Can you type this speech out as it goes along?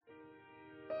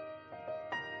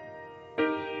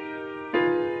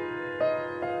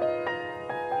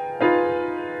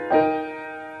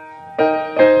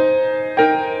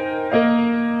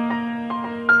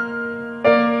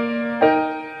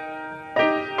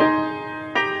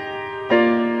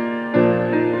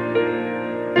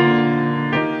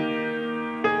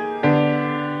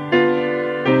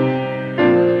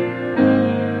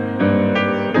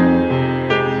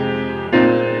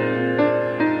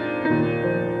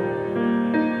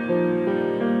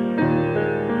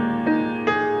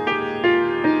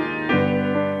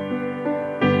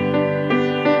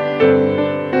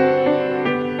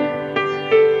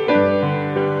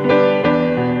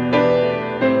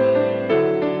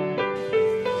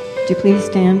Would you please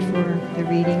stand for the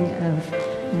reading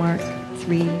of Mark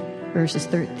 3, verses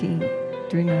 13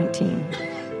 through 19.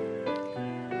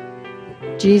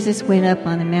 Jesus went up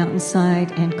on a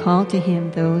mountainside and called to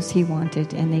him those he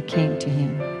wanted, and they came to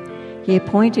him. He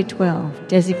appointed 12,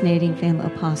 designating them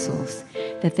apostles,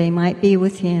 that they might be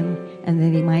with him and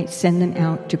that he might send them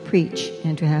out to preach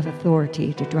and to have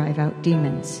authority to drive out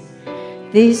demons.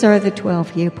 These are the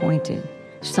 12 he appointed: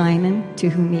 Simon, to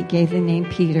whom he gave the name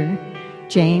Peter;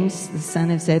 James, the son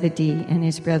of Zebedee, and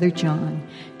his brother John.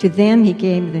 To them he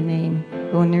gave the name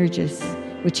Boanerges,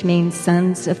 which means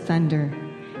sons of thunder;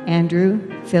 Andrew,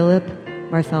 Philip,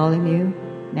 Bartholomew,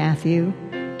 Matthew,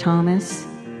 Thomas,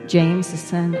 James, the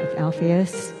son of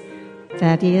Alphaeus,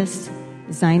 Thaddeus,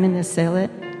 Simon the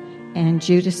Zealot, and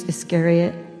Judas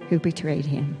Iscariot, who betrayed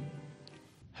him.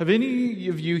 Have any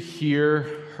of you here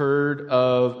heard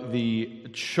of the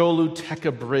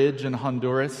Choluteca Bridge in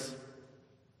Honduras?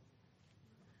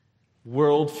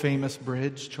 World famous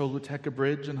bridge, Choluteca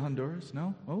Bridge in Honduras?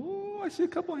 No? Oh, I see a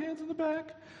couple hands in the back.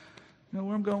 You know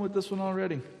where I'm going with this one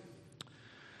already.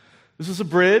 This is a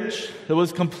bridge that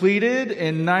was completed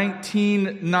in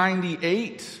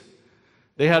 1998.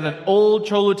 They had an old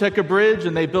Choluteca Bridge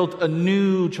and they built a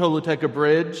new Choluteca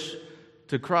Bridge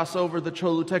to cross over the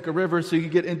Choluteca River so you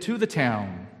could get into the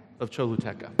town of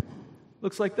Choluteca.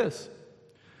 Looks like this.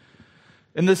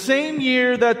 In the same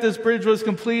year that this bridge was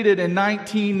completed, in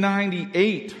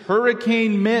 1998,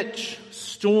 Hurricane Mitch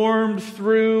stormed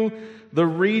through the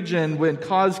region and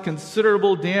caused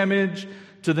considerable damage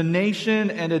to the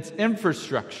nation and its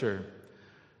infrastructure.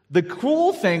 The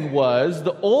cool thing was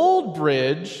the old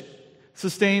bridge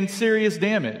sustained serious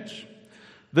damage.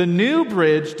 The new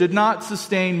bridge did not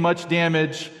sustain much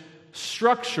damage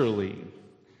structurally.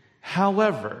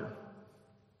 However,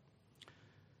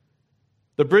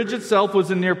 the bridge itself was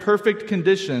in near perfect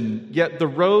condition, yet the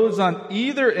roads on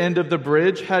either end of the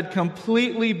bridge had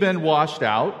completely been washed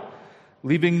out,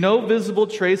 leaving no visible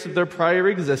trace of their prior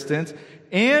existence.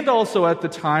 And also at the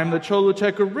time, the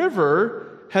Choluteca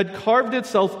River had carved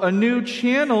itself a new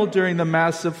channel during the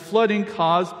massive flooding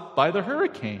caused by the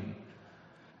hurricane.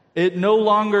 It no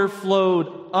longer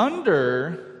flowed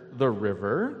under the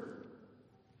river,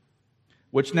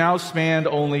 which now spanned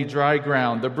only dry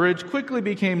ground. The bridge quickly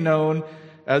became known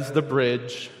as the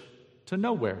Bridge to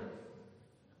Nowhere.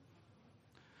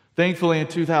 Thankfully, in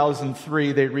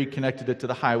 2003, they reconnected it to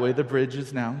the highway. The bridge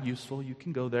is now useful. You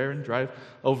can go there and drive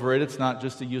over it. It's not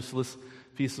just a useless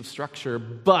piece of structure.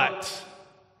 But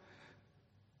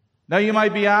now you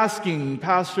might be asking,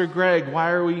 Pastor Greg,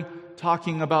 why are we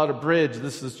talking about a bridge?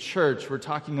 This is church. We're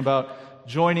talking about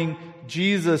joining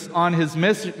Jesus on his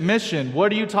mission.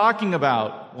 What are you talking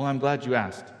about? Well, I'm glad you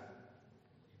asked.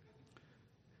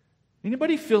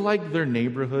 Anybody feel like their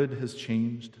neighborhood has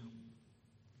changed?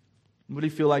 Anybody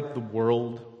feel like the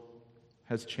world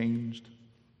has changed?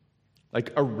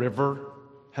 Like a river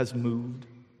has moved?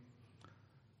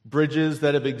 Bridges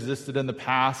that have existed in the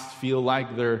past feel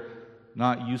like they're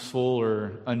not useful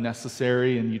or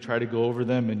unnecessary, and you try to go over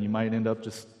them and you might end up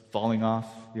just falling off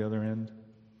the other end.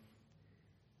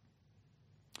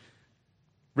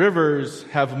 Rivers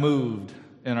have moved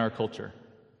in our culture.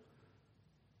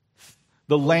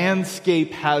 The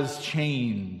landscape has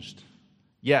changed.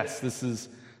 Yes, this is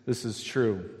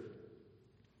true.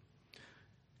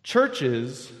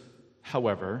 Churches,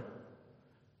 however,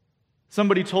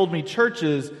 somebody told me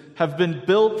churches have been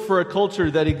built for a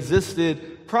culture that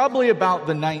existed probably about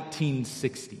the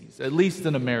 1960s, at least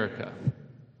in America.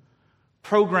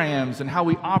 Programs and how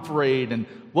we operate and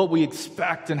what we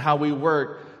expect and how we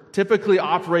work typically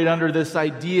operate under this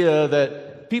idea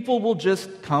that people will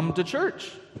just come to church.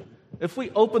 If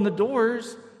we open the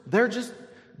doors, they're just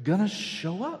gonna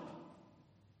show up.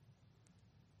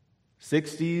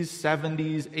 60s,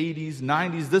 70s, 80s,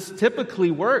 90s, this typically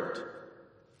worked.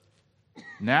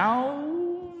 Now,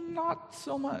 not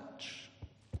so much.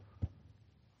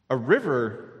 A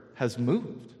river has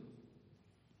moved.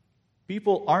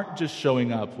 People aren't just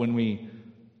showing up when we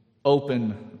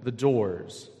open the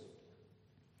doors.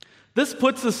 This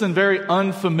puts us in very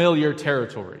unfamiliar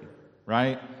territory,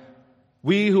 right?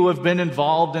 We who have been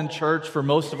involved in church for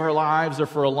most of our lives or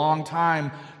for a long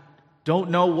time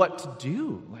don't know what to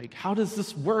do. Like, how does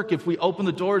this work if we open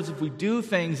the doors, if we do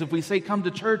things, if we say come to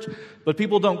church, but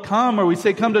people don't come, or we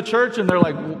say come to church and they're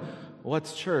like,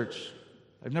 what's church?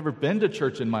 I've never been to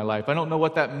church in my life. I don't know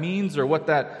what that means or what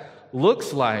that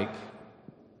looks like.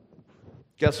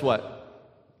 Guess what?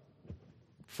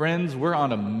 Friends, we're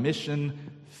on a mission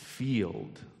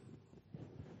field.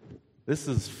 This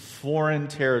is foreign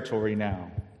territory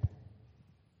now.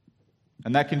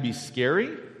 And that can be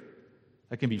scary.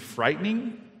 That can be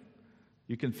frightening.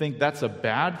 You can think that's a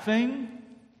bad thing,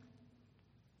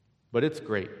 but it's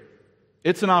great.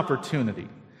 It's an opportunity.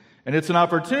 And it's an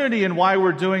opportunity in why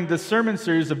we're doing this sermon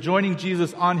series of joining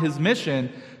Jesus on his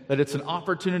mission, that it's an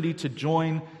opportunity to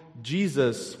join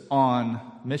Jesus on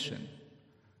mission.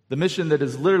 The mission that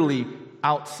is literally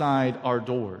outside our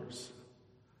doors.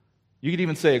 You could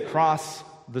even say across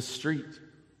the street.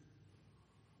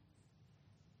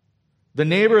 The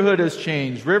neighborhood has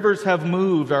changed. Rivers have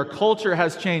moved. Our culture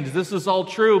has changed. This is all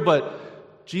true,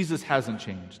 but Jesus hasn't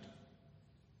changed.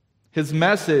 His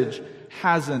message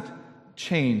hasn't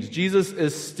changed. Jesus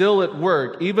is still at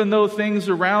work. Even though things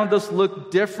around us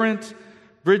look different,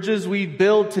 bridges we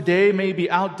build today may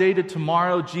be outdated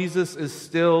tomorrow, Jesus is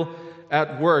still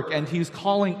at work, and he's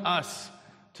calling us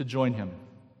to join him.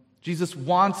 Jesus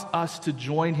wants us to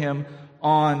join him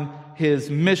on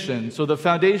his mission. So the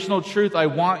foundational truth I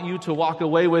want you to walk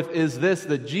away with is this,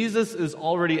 that Jesus is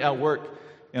already at work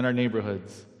in our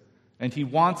neighborhoods, and he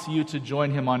wants you to join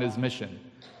him on his mission.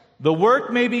 The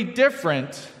work may be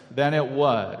different than it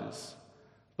was,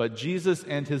 but Jesus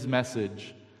and his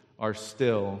message are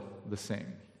still the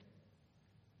same.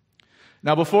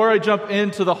 Now, before I jump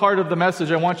into the heart of the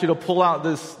message, I want you to pull out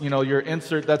this, your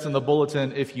insert that's in the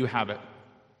bulletin if you have it.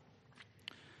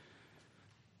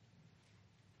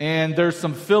 And there's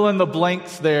some fill in the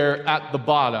blanks there at the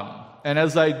bottom. And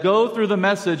as I go through the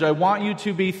message, I want you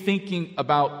to be thinking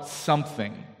about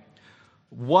something.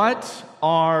 What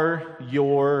are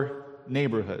your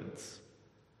neighborhoods?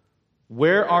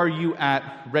 Where are you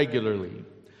at regularly?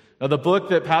 Now, the book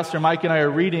that Pastor Mike and I are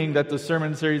reading, that the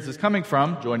sermon series is coming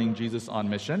from, Joining Jesus on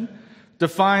Mission,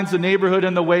 defines the neighborhood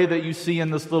in the way that you see in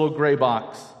this little gray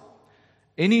box.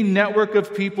 Any network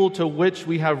of people to which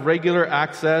we have regular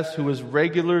access, who is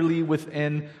regularly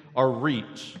within our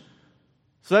reach.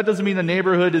 So that doesn't mean the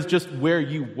neighborhood is just where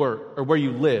you work or where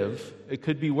you live. It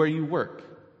could be where you work.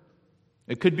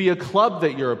 It could be a club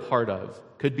that you're a part of.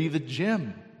 It could be the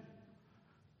gym.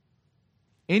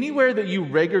 Anywhere that you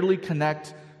regularly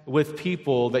connect with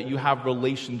people that you have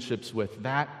relationships with,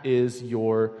 that is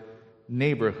your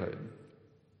neighborhood.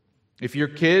 If you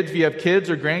have kids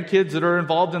or grandkids that are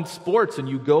involved in sports and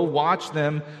you go watch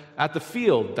them at the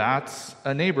field, that's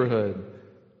a neighborhood.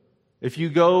 If you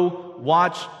go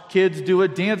watch kids do a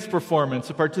dance performance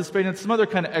or participate in some other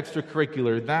kind of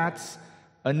extracurricular, that's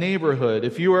a neighborhood.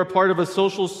 If you are a part of a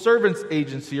social service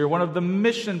agency or one of the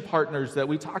mission partners that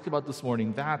we talked about this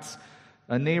morning, that's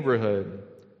a neighborhood.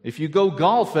 If you go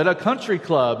golf at a country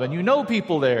club and you know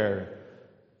people there,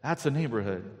 that's a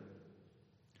neighborhood.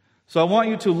 So I want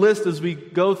you to list, as we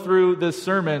go through this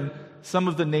sermon, some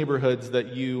of the neighborhoods that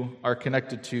you are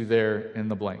connected to there in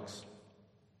the blanks.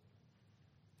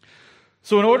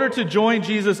 So in order to join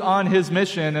Jesus on his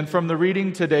mission, and from the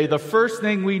reading today, the first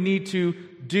thing we need to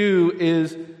do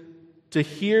is to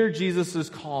hear Jesus'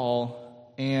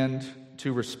 call and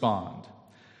to respond.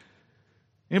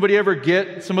 Anybody ever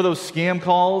get some of those scam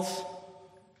calls?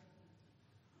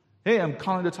 Hey, I'm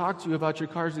calling to talk to you about your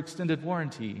car's extended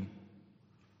warranty.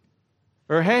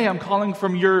 Or, hey, I'm calling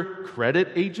from your credit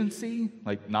agency.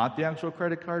 Like, not the actual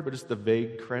credit card, but just the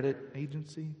vague credit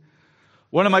agency.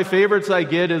 One of my favorites I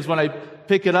get is when I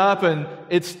pick it up and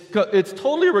it's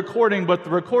totally recording, but the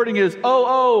recording is,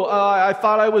 I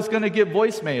thought I was going to get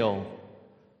voicemail.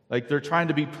 Like, they're trying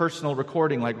to be personal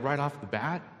recording, like right off the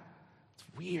bat. It's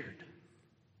weird.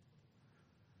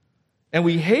 And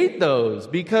we hate those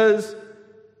because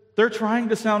they're trying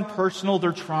to sound personal.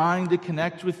 They're trying to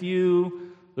connect with you.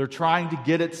 They're trying to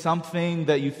get at something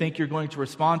that you think you're going to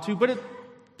respond to, but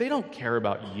they don't care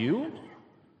about you.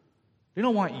 They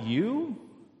don't want you.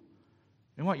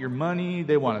 They want your money.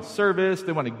 They want a service.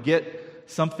 They want to get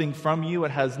something from you.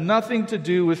 It has nothing to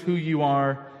do with who you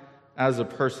are as a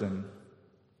person.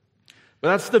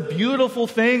 But that's the beautiful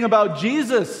thing about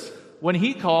Jesus. When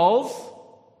he calls,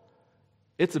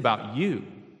 it's about you.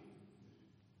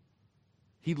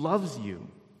 He loves you.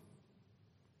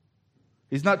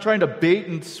 He's not trying to bait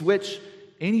and switch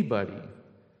anybody.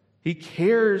 He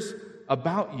cares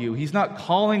about you. He's not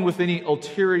calling with any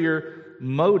ulterior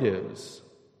motives.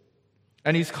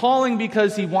 And he's calling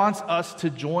because he wants us to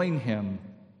join him.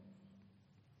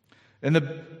 In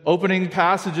the opening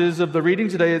passages of the reading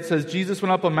today, it says, Jesus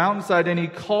went up a mountainside and he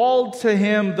called to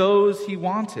him those he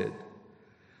wanted.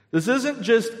 This isn't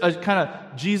just a kind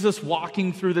of Jesus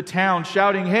walking through the town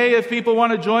shouting, hey, if people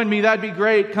want to join me, that'd be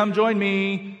great. Come join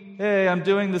me. Hey, I'm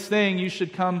doing this thing. You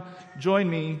should come join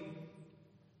me.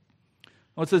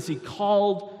 Well, it says he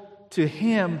called to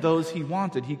him those he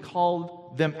wanted. He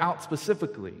called them out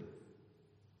specifically.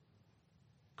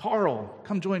 Carl,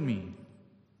 come join me.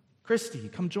 Christy,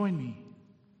 come join me.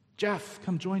 Jeff,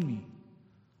 come join me.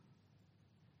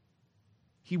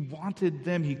 He wanted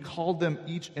them. He called them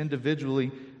each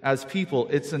individually as people.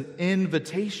 It's an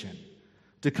invitation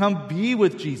to come be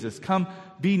with Jesus. Come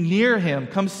be near him.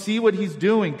 Come see what he's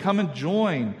doing. Come and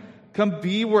join. Come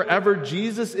be wherever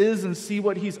Jesus is and see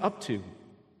what he's up to.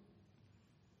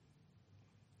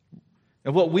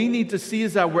 And what we need to see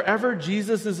is that wherever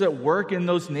Jesus is at work in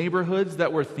those neighborhoods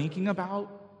that we're thinking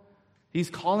about, he's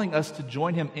calling us to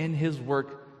join him in his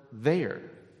work there.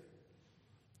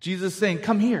 Jesus is saying,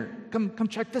 come here. Come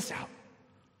check this out.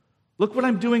 Look what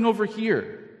I'm doing over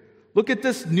here. Look at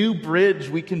this new bridge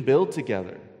we can build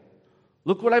together.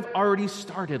 Look what I've already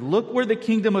started. Look where the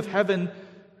kingdom of heaven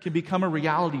can become a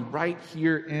reality right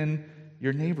here in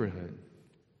your neighborhood.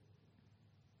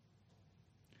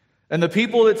 And the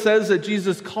people it says that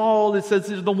Jesus called, it says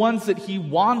they're the ones that he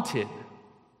wanted.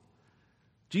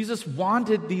 Jesus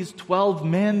wanted these 12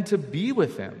 men to be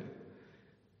with him.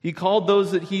 He called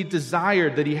those that he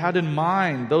desired, that he had in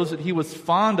mind, those that he was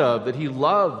fond of, that he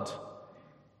loved.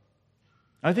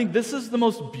 I think this is the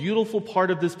most beautiful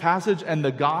part of this passage and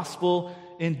the gospel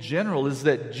in general, is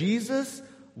that Jesus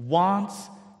wants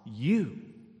you.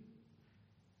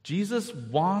 Jesus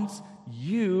wants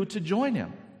you to join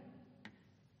him.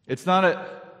 It's not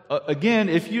again,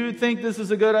 if you think this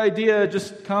is a good idea,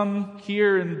 just come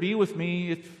here and be with me.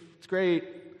 It's great.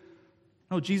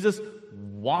 No, Jesus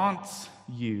wants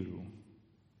you.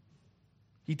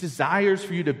 He desires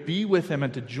for you to be with him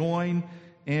and to join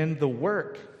in the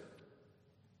work.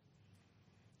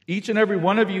 Each and every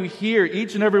one of you here,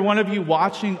 each and every one of you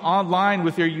watching online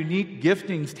with your unique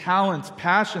giftings, talents,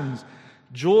 passions,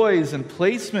 joys, and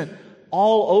placement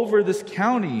all over this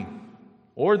county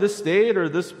or this state or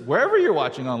this wherever you're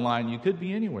watching online, you could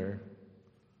be anywhere.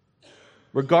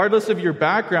 Regardless of your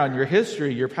background, your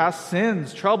history, your past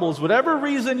sins, troubles, whatever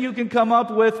reason you can come up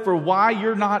with for why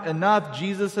you're not enough,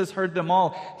 Jesus has heard them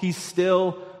all. He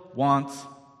still wants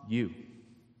you.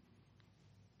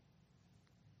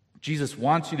 Jesus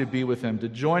wants you to be with him, to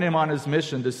join him on his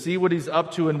mission, to see what he's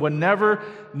up to in whatever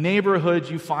neighborhood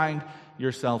you find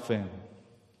yourself in.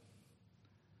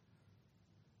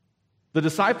 The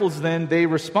disciples then, they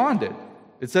responded.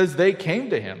 It says they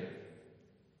came to him.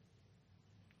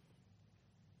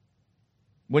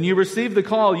 When you receive the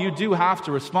call, you do have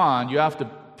to respond. You have to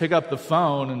pick up the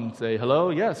phone and say, hello,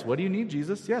 yes, what do you need,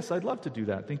 Jesus? Yes, I'd love to do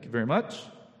that. Thank you very much.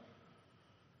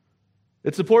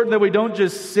 It's important that we don't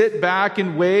just sit back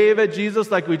and wave at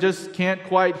Jesus like we just can't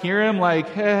quite hear him, like,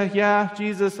 hey, yeah,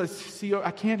 Jesus, I see you,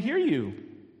 I can't hear you.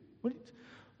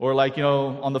 Or like,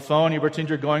 on the phone, you pretend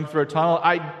you're going through a tunnel.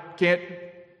 I can't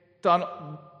tunnel.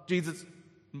 Jesus,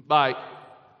 bye.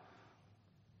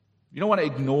 You don't want to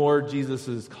ignore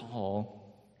Jesus' call.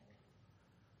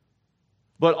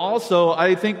 But also,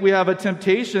 I think we have a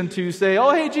temptation to say, oh,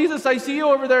 hey, Jesus, I see you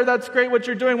over there. That's great what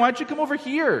you're doing. Why don't you come over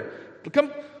here?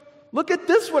 Come, look at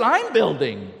this, what I'm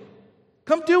building.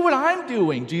 Come do what I'm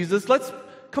doing, Jesus. Let's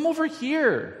come over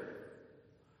here.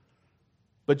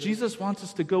 But Jesus wants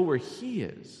us to go where he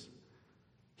is.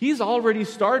 He's already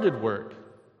started work.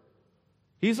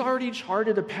 He's already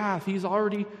charted a path. He's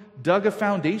already dug a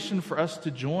foundation for us to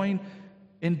join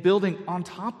in building on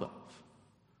top of.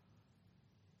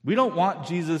 We don't want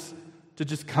Jesus to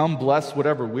just come bless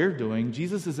whatever we're doing.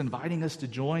 Jesus is inviting us to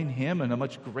join him in a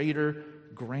much greater,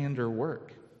 grander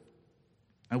work.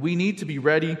 And we need to be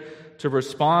ready to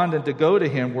respond and to go to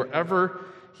him wherever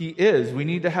he is. We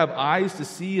need to have eyes to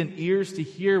see and ears to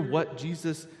hear what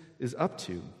Jesus is up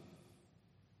to.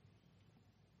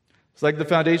 It's like the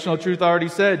foundational truth already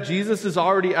said, Jesus is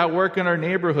already at work in our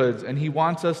neighborhoods, and he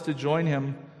wants us to join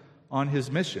him on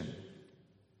his mission.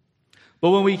 But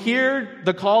when we hear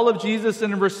the call of Jesus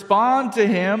and respond to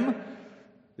him,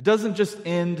 it doesn't just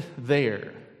end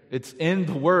there. It's in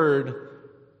the word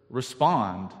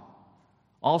respond.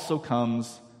 Also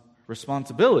comes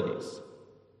responsibilities.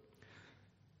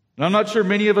 And I'm not sure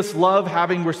many of us love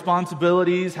having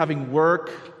responsibilities, having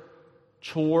work,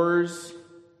 chores.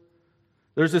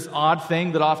 There's this odd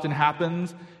thing that often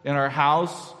happens in our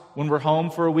house when we're home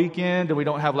for a weekend and we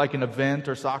don't have like an event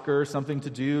or soccer or something to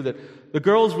do, that the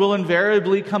girls will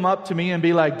invariably come up to me and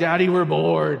be like, Daddy, we're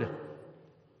bored.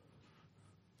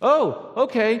 Oh,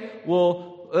 okay,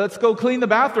 well, let's go clean the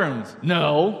bathrooms.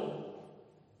 No.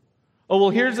 Oh, well,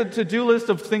 here's a to-do list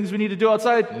of things we need to do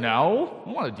outside. No, I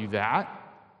don't want to do that.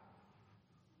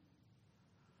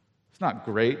 It's not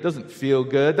great, doesn't feel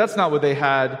good. That's not what they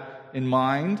had in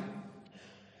mind.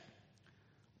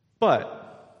 But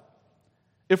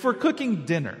if we're cooking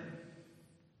dinner, and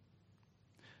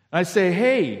I say,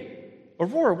 hey,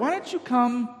 Aurora, why don't you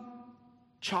come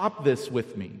chop this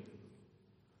with me?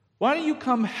 Why don't you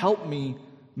come help me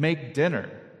make dinner?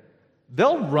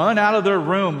 they'll run out of their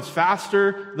rooms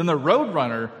faster than the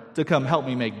roadrunner to come help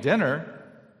me make dinner.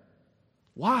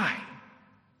 Why?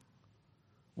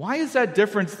 Why is that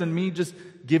different than me just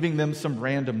giving them some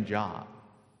random job?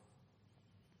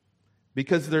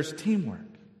 Because there's teamwork.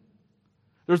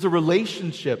 There's a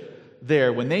relationship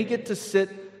there. When they get to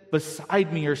sit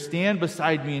beside me or stand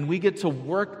beside me and we get to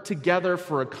work together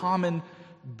for a common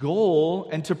goal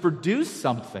and to produce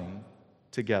something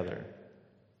together.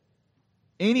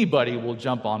 Anybody will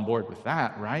jump on board with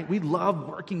that, right? We love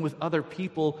working with other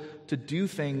people to do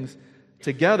things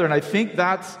together. And I think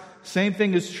that's same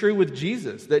thing is true with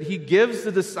Jesus, that he gives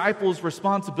the disciples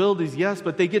responsibilities, yes,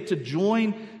 but they get to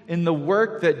join in the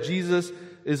work that Jesus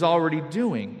is already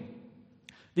doing.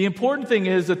 The important thing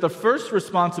is that the first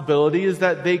responsibility is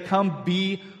that they come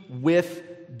be with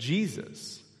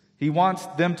Jesus. He wants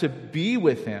them to be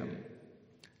with him,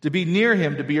 to be near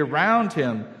him, to be around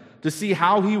him, to see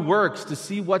how he works, to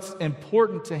see what's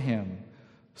important to him,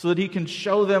 so that he can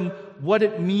show them what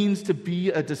it means to be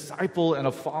a disciple and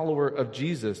a follower of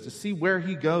Jesus, to see where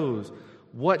he goes,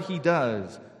 what he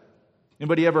does.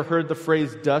 Anybody ever heard the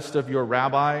phrase, dust of your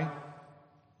rabbi?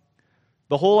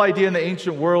 The whole idea in the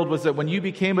ancient world was that when you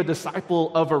became a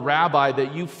disciple of a rabbi,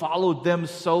 that you followed them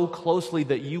so closely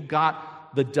that you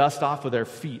got the dust off of their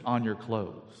feet on your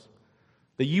clothes.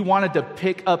 That you wanted to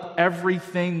pick up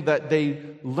everything that they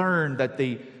learned, that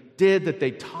they did, that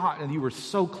they taught, and you were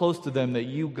so close to them that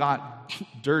you got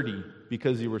dirty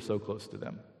because you were so close to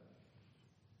them.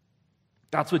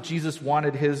 That's what Jesus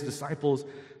wanted his disciples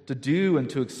to do and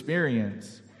to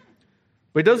experience.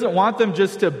 But he doesn't want them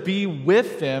just to be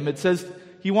with him. It says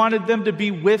he wanted them to be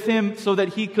with him so that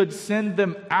he could send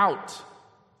them out.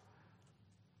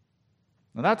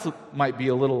 Now that might be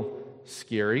a little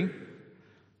scary.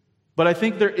 But I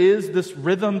think there is this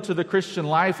rhythm to the Christian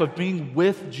life of being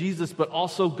with Jesus, but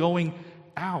also going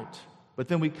out. But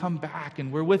then we come back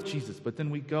and we're with Jesus, but then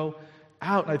we go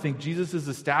out. And I think Jesus is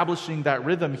establishing that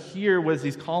rhythm here as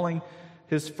he's calling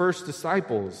his first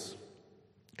disciples.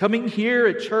 Coming here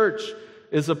at church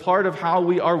is a part of how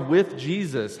we are with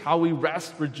Jesus, how we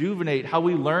rest, rejuvenate, how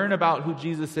we learn about who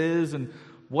Jesus is and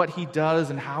what he does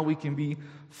and how we can be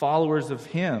followers of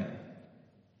him.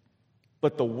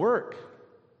 But the work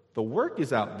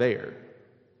is out there.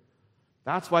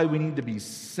 That's why we need to be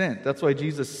sent. That's why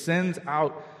Jesus sends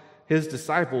out his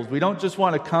disciples. We don't just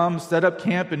want to come, set up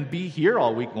camp, and be here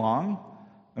all week long.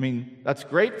 I mean, that's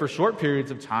great for short periods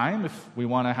of time if we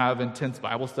want to have intense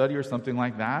Bible study or something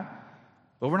like that.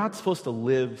 But we're not supposed to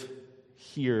live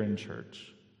here in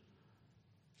church.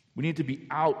 We need to be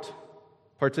out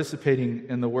participating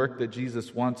in the work that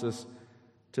Jesus wants us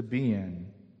to be in.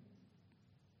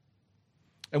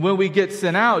 And when we get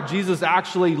sent out, Jesus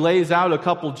actually lays out a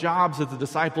couple jobs that the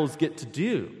disciples get to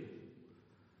do.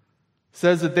 It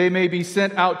says that they may be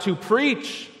sent out to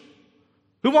preach.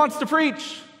 Who wants to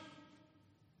preach?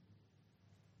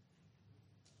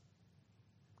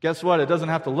 Guess what? It doesn't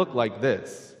have to look like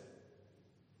this.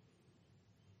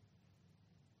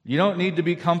 You don't need to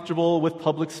be comfortable with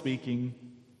public speaking.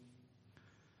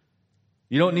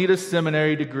 You don't need a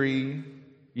seminary degree.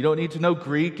 You don't need to know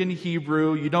Greek and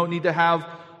Hebrew. You don't need to have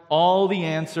all the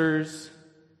answers.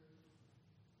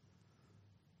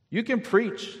 You can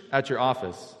preach at your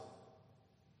office,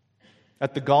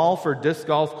 at the golf or disc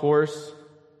golf course,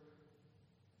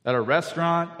 at a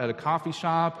restaurant, at a coffee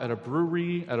shop, at a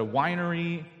brewery, at a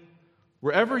winery.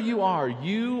 Wherever you are,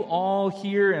 you all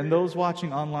here and those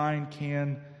watching online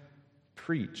can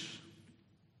preach.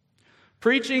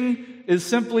 Preaching is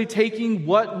simply taking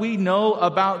what we know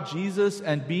about Jesus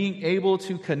and being able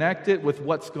to connect it with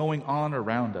what's going on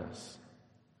around us.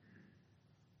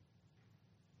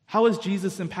 How has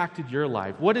Jesus impacted your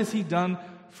life? What has he done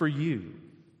for you?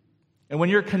 And when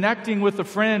you're connecting with a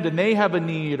friend and they have a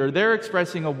need or they're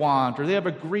expressing a want or they have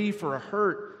a grief or a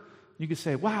hurt, you can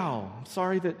say, wow, I'm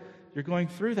sorry that you're going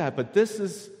through that, but this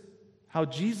is how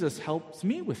Jesus helps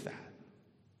me with that.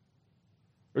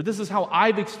 Or this is how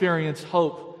I've experienced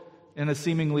hope in a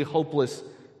seemingly hopeless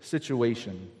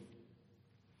situation.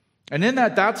 And in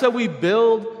that, that's how we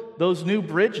build those new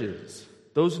bridges,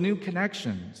 those new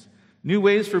connections, new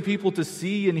ways for people to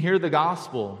see and hear the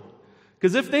gospel.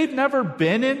 Because if they've never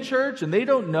been in church and they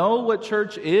don't know what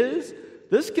church is,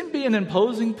 this can be an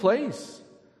imposing place.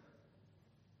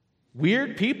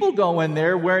 Weird people go in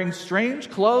there wearing strange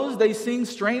clothes. They sing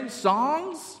strange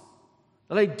songs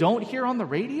that I don't hear on the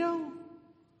radio.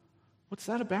 What's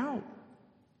that about?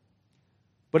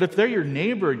 But if they're your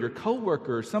neighbor, your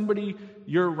coworker, somebody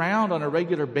you're around on a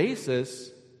regular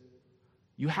basis,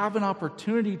 you have an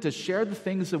opportunity to share the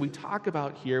things that we talk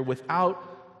about here without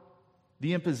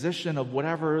the imposition of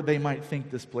whatever they might think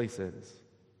this place is.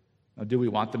 Now, do we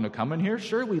want them to come in here?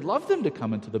 Sure, we'd love them to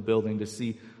come into the building to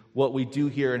see what we do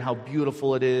here and how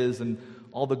beautiful it is and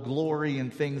all the glory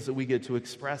and things that we get to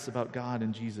express about God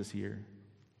and Jesus here.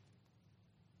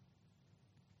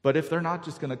 But if they're not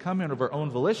just going to come in of our own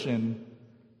volition,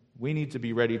 we need to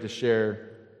be ready to share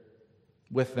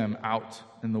with them out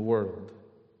in the world.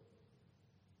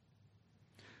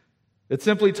 It's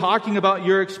simply talking about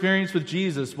your experience with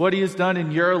Jesus, what He has done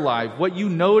in your life, what you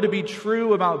know to be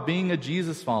true about being a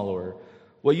Jesus follower,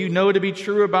 what you know to be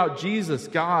true about Jesus,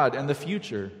 God, and the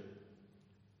future.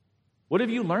 What have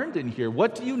you learned in here?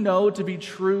 What do you know to be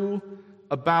true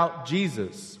about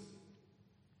Jesus?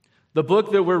 The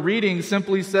book that we're reading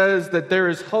simply says that there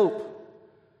is hope,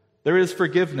 there is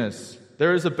forgiveness,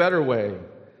 there is a better way.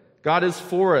 God is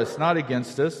for us, not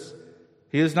against us.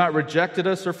 He has not rejected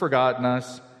us or forgotten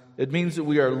us. It means that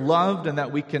we are loved and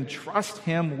that we can trust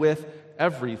Him with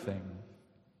everything.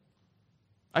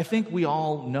 I think we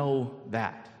all know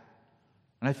that.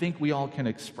 And I think we all can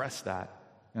express that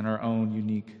in our own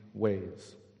unique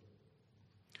ways.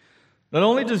 Not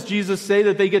only does Jesus say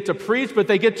that they get to preach, but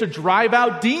they get to drive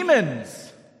out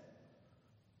demons.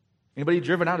 Anybody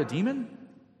driven out a demon?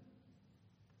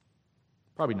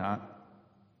 Probably not.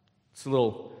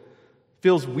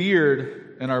 Feels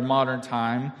weird in our modern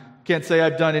time. Can't say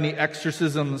I've done any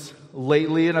exorcisms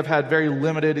lately, and I've had very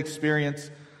limited experience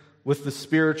with the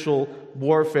spiritual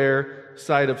warfare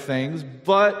side of things.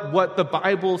 But what the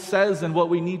Bible says and what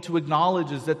we need to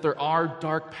acknowledge is that there are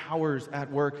dark powers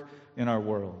at work in our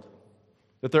world.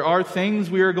 That there are things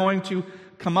we are going to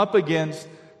come up against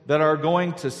that are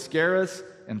going to scare us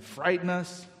and frighten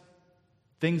us.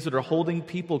 Things that are holding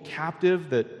people captive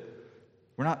that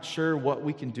we're not sure what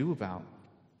we can do about.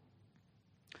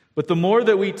 But the more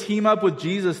that we team up with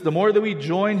Jesus, the more that we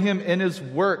join Him in His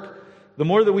work, the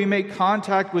more that we make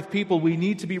contact with people, we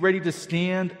need to be ready to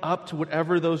stand up to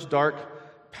whatever those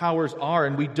dark powers are.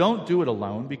 And we don't do it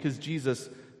alone because Jesus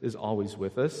is always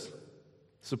with us,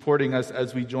 supporting us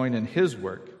as we join in His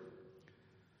work.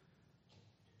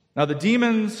 Now, the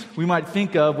demons we might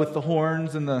think of with the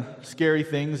horns and the scary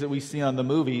things that we see on the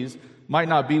movies might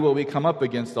not be what we come up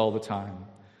against all the time.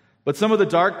 But some of the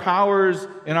dark powers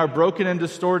in our broken and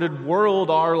distorted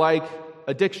world are like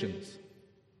addictions,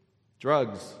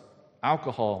 drugs,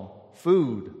 alcohol,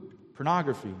 food,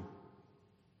 pornography.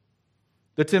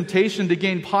 The temptation to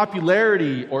gain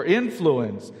popularity or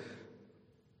influence.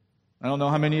 I don't know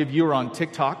how many of you are on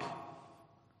TikTok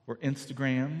or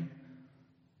Instagram,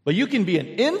 but you can be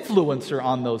an influencer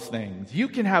on those things. You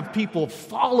can have people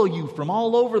follow you from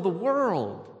all over the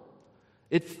world.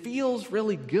 It feels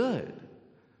really good.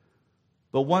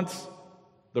 But once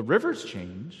the rivers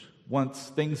change, once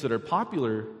things that are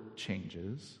popular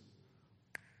changes,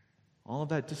 all of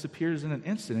that disappears in an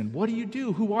instant. And what do you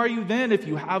do? Who are you then if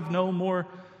you have no more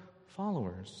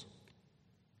followers?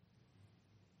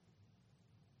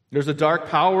 There's a dark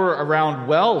power around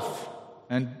wealth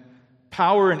and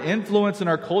power and influence in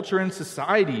our culture and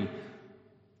society.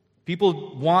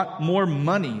 People want more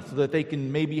money so that they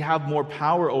can maybe have more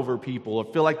power over people or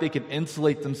feel like they can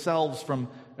insulate themselves from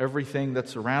everything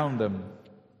that's around them.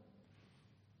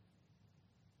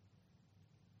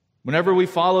 Whenever we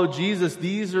follow Jesus,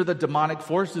 these are the demonic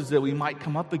forces that we might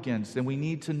come up against, and we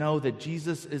need to know that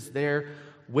Jesus is there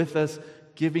with us,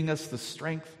 giving us the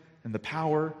strength and the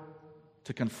power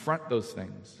to confront those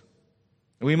things.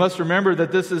 And we must remember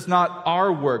that this is not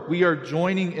our work. We are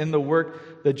joining in the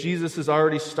work that Jesus has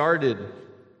already started.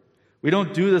 We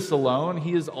don't do this alone.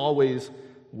 He is always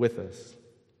with us.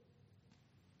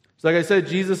 So like I said,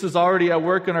 Jesus is already at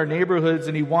work in our neighborhoods,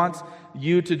 and He wants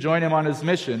you to join Him on His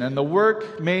mission. And the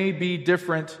work may be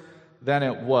different than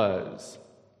it was.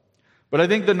 But I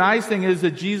think the nice thing is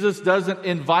that Jesus doesn't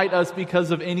invite us because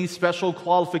of any special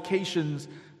qualifications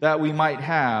that we might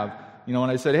have. You know, when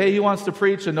I said, hey, He wants to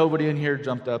preach, and nobody in here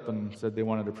jumped up and said they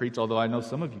wanted to preach, although I know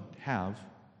some of you have.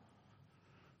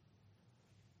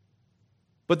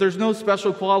 But there's no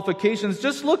special qualifications.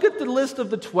 Just look at the list of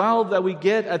the 12 that we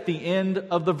get at the end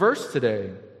of the verse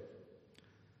today.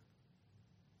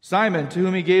 Simon, to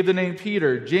whom He gave the name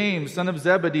Peter, James, son of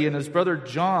Zebedee, and his brother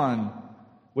John,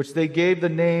 which they gave the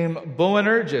name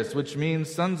Boanerges, which means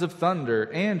sons of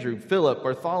thunder, Andrew, Philip,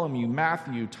 Bartholomew,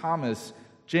 Matthew, Thomas,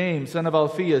 James, son of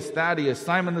Alphaeus, Thaddeus,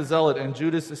 Simon the Zealot, and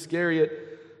Judas Iscariot,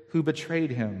 who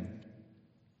betrayed Him.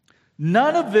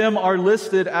 None of them are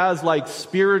listed as like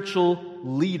spiritual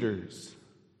leaders.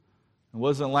 It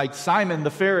wasn't like Simon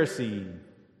the Pharisee,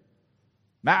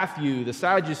 Matthew the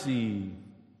Sadducee,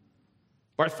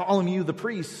 Bartholomew the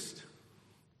priest.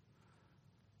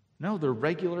 No, they're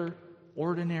regular,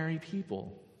 ordinary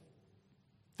people.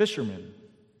 fisherman,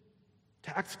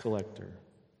 tax collector.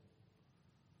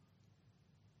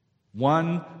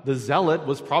 One, the zealot,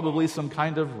 was probably some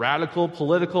kind of radical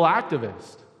political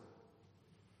activist.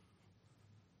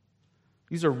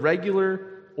 These are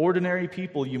regular, ordinary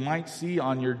people you might see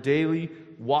on your daily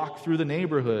walk through the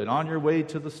neighborhood, on your way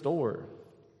to the store.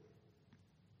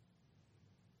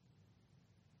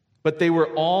 But they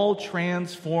were all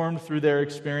transformed through their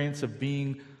experience of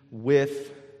being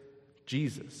with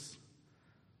Jesus.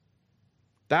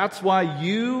 That's why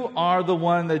you are the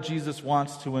one that Jesus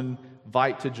wants to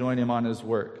invite to join him on his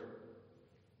work.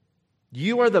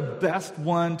 You are the best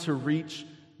one to reach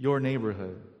your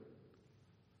neighborhood.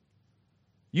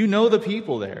 You know the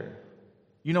people there.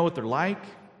 You know what they're like.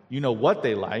 You know what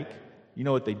they like. You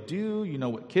know what they do. You know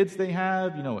what kids they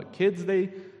have. You know what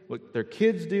their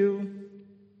kids do.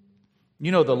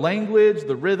 You know the language,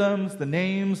 the rhythms, the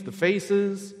names, the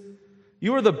faces.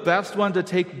 You are the best one to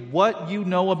take what you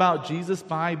know about Jesus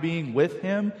by being with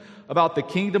him, about the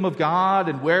kingdom of God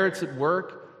and where it's at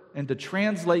work, and to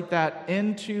translate that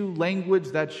into language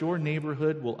that your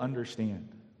neighborhood will understand.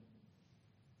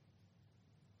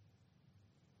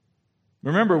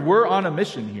 Remember, we're on a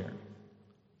mission here.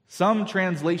 Some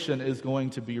translation is going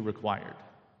to be required.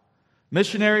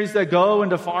 Missionaries that go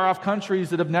into far-off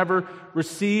countries that have never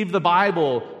received the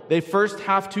Bible, they first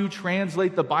have to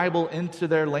translate the Bible into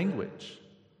their language.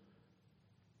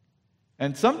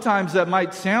 And sometimes that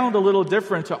might sound a little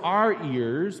different to our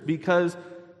ears because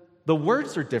the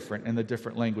words are different in the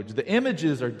different language. The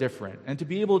images are different. And to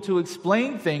be able to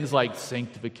explain things like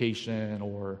sanctification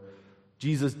or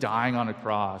Jesus dying on a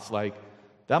cross,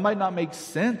 that might not make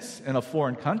sense in a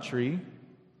foreign country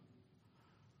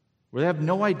where they have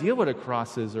no idea what a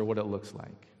cross is or what it looks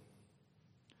like.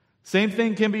 Same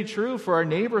thing can be true for our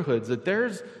neighborhoods, that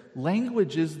there's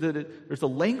a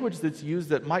language that's used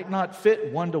that might not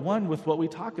fit one-to-one with what we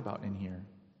talk about in here.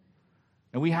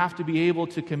 And we have to be able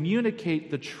to communicate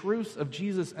the truth of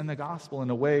Jesus and the gospel in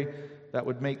a way that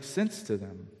would make sense to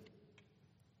them.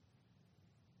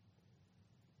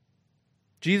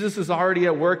 Jesus is already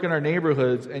at work in our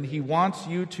neighborhoods, and he wants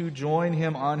you to join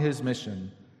him on his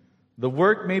mission. The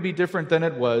work may be different than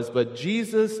it was, but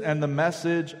Jesus and the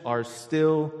message are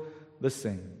still the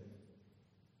same.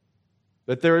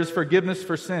 That there is forgiveness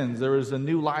for sins. There is a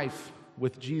new life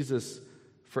with Jesus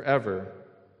forever.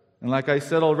 And like I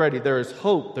said already, there is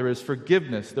hope. There is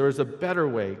forgiveness. There is a better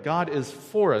way. God is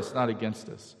for us, not against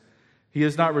us. He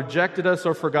has not rejected us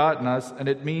or forgotten us, and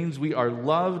it means we are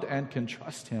loved and can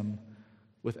trust him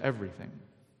with everything.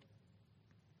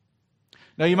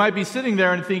 Now, you might be sitting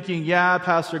there and thinking, yeah,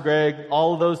 Pastor Greg,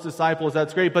 all of those disciples,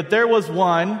 that's great, but there was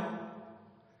one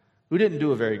who didn't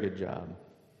do a very good job.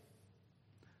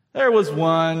 There was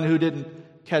one who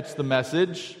didn't catch the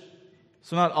message,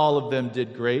 so not all of them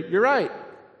did great. You're right.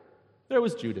 There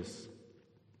was Judas.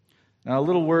 Now, a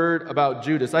little word about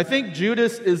Judas. I think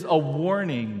Judas is a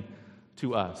warning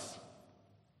to us.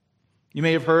 You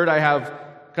may have heard I have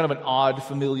kind of an odd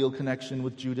familial connection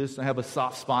with Judas. I have a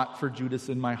soft spot for Judas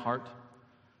in my heart.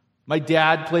 My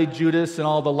dad played Judas in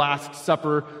all the Last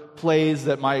Supper plays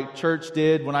that my church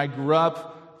did. When I grew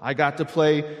up, I got to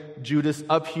play Judas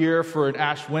up here for an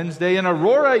Ash Wednesday, and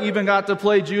Aurora even got to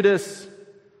play Judas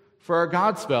for our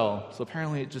Godspell. So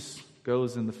apparently it just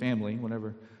goes in the family,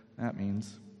 whatever that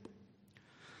means.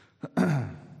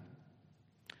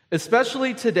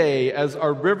 Especially today, as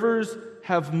our rivers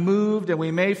have moved, and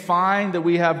we may find that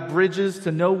we have bridges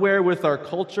to nowhere with our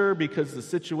culture because the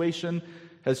situation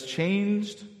has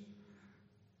changed.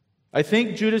 I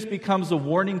think Judas becomes a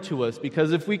warning to us,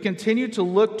 because if we continue to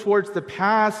look towards the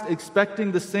past,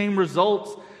 expecting the same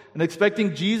results and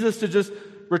expecting Jesus to just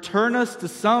return us to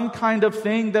some kind of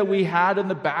thing that we had in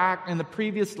the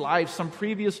previous life, some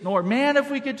previous norm. Man,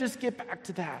 if we could just get back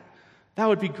to that, that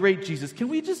would be great, Jesus. Can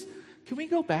we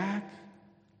go back?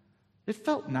 It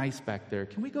felt nice back there.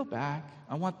 Can we go back?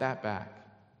 I want that back.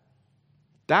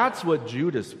 That's what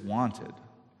Judas wanted.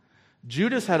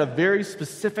 Judas had a very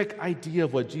specific idea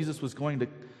of what Jesus was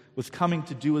coming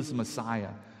to do as the Messiah.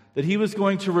 That he was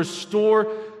going to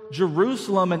restore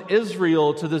Jerusalem and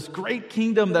Israel to this great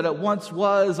kingdom that it once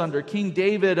was under King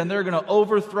David, and they're going to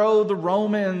overthrow the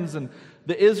Romans, and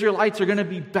the Israelites are going to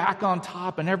be back on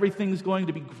top, and everything's going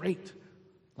to be great,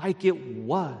 like it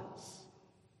was.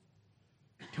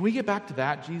 Can we get back to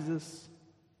that, Jesus?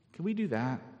 Can we do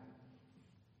that?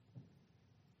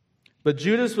 But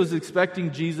Judas was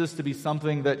expecting Jesus to be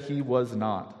something that he was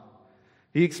not.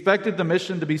 He expected the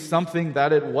mission to be something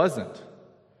that it wasn't.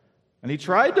 And he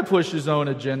tried to push his own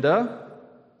agenda,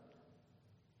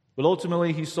 but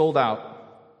ultimately he sold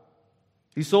out.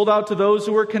 He sold out to those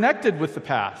who were connected with the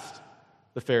past,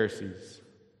 the Pharisees.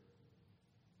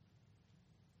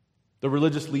 the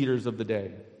religious leaders of the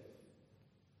day.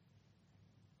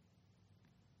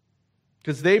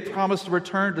 Because they promised to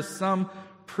return to some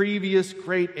previous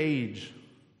great age.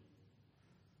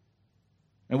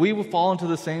 And we will fall into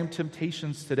the same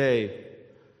temptations today,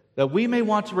 that we may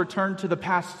want to return to the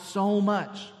past so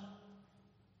much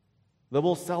that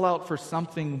we'll sell out for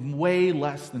something way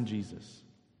less than Jesus.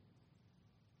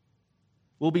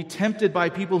 We'll be tempted by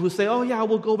people who say, oh yeah,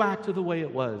 we'll go back to the way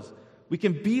it was. We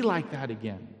can be like that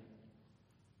again.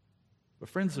 But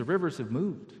friends, the rivers have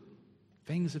moved.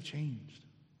 Things have changed.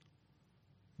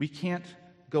 We can't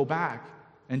go back.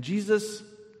 And Jesus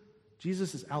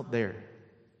is out there.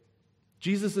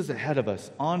 Jesus is ahead of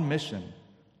us on mission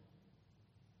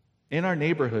in our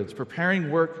neighborhoods,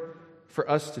 preparing work for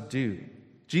us to do.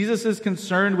 Jesus is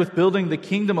concerned with building the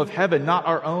kingdom of heaven, not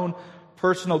our own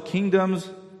personal kingdoms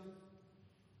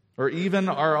or even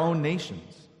our own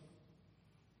nations.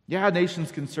 Yeah,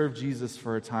 nations can serve Jesus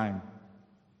for a time.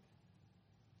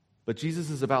 But Jesus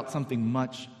is about something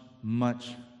much,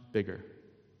 much bigger.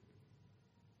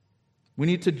 We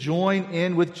need to join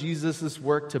in with Jesus'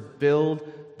 work to build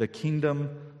the kingdom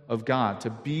of God, to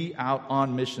be out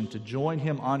on mission, to join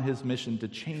him on his mission to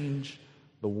change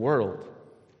the world.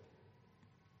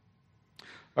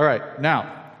 All right,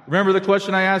 now, remember the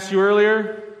question I asked you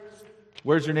earlier?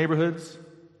 Where's your neighborhoods?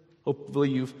 Hopefully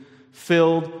you've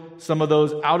filled some of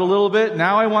those out a little bit.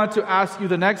 Now I want to ask you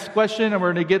the next question, and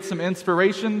we're going to get some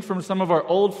inspiration from some of our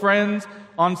old friends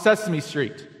on Sesame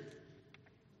Street.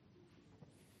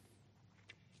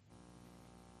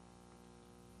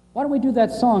 Why don't we do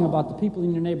that song about the people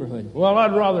in your neighborhood? Well,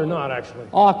 I'd rather not, actually.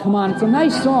 Oh, come on, it's a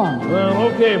nice song.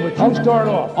 Well, okay, but you start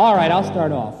off. All right, I'll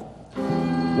start off.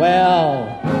 Well,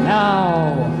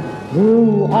 now,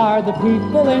 who are the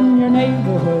people in your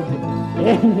neighborhood?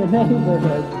 In your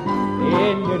neighborhood,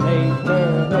 in your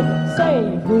neighborhood.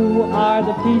 Say, who are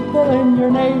the people in your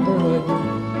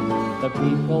neighborhood? The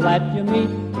people that you meet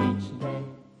each day.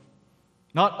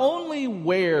 Not only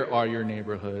where are your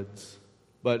neighborhoods,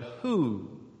 but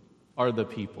who are the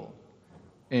people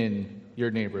in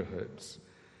your neighborhoods.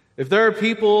 If there are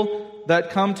people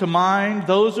that come to mind,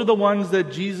 those are the ones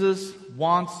that Jesus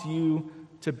wants you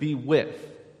to be with.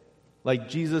 Like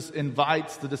Jesus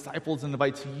invites the disciples and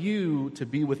invites you to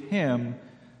be with him,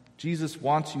 Jesus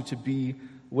wants you to be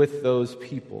with those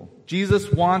people.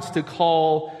 Jesus wants to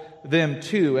call them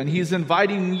too, and he's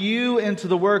inviting you into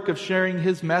the work of sharing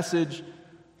his message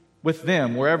with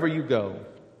them wherever you go.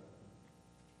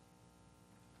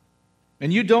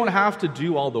 And you don't have to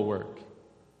do all the work.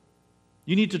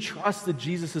 You need to trust that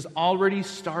Jesus has already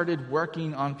started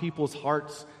working on people's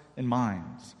hearts and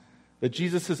minds. That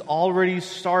Jesus has already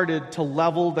started to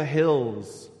level the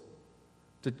hills,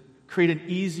 to create an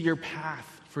easier path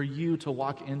for you to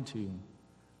walk into.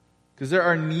 Because there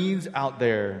are needs out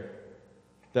there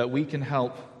that we can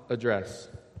help address.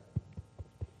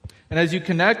 And as you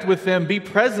connect with them, be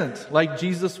present like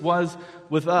Jesus was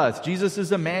with us. Jesus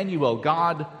is Emmanuel,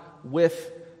 God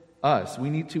with us.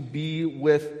 We need to be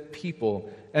with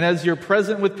people. And as you're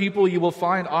present with people, you will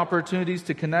find opportunities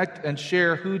to connect and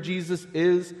share who Jesus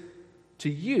is to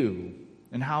you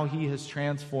and how he has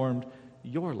transformed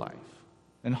your life.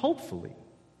 And hopefully,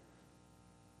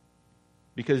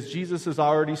 because Jesus has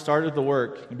already started the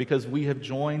work and because we have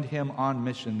joined him on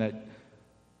mission, that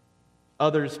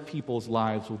others' people's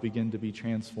lives will begin to be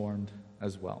transformed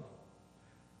as well.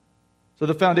 So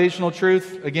the foundational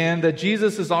truth, again, that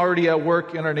Jesus is already at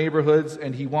work in our neighborhoods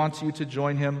and he wants you to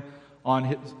join him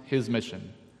on his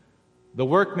mission. The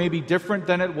work may be different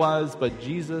than it was, but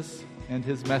Jesus and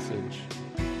his message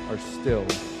are still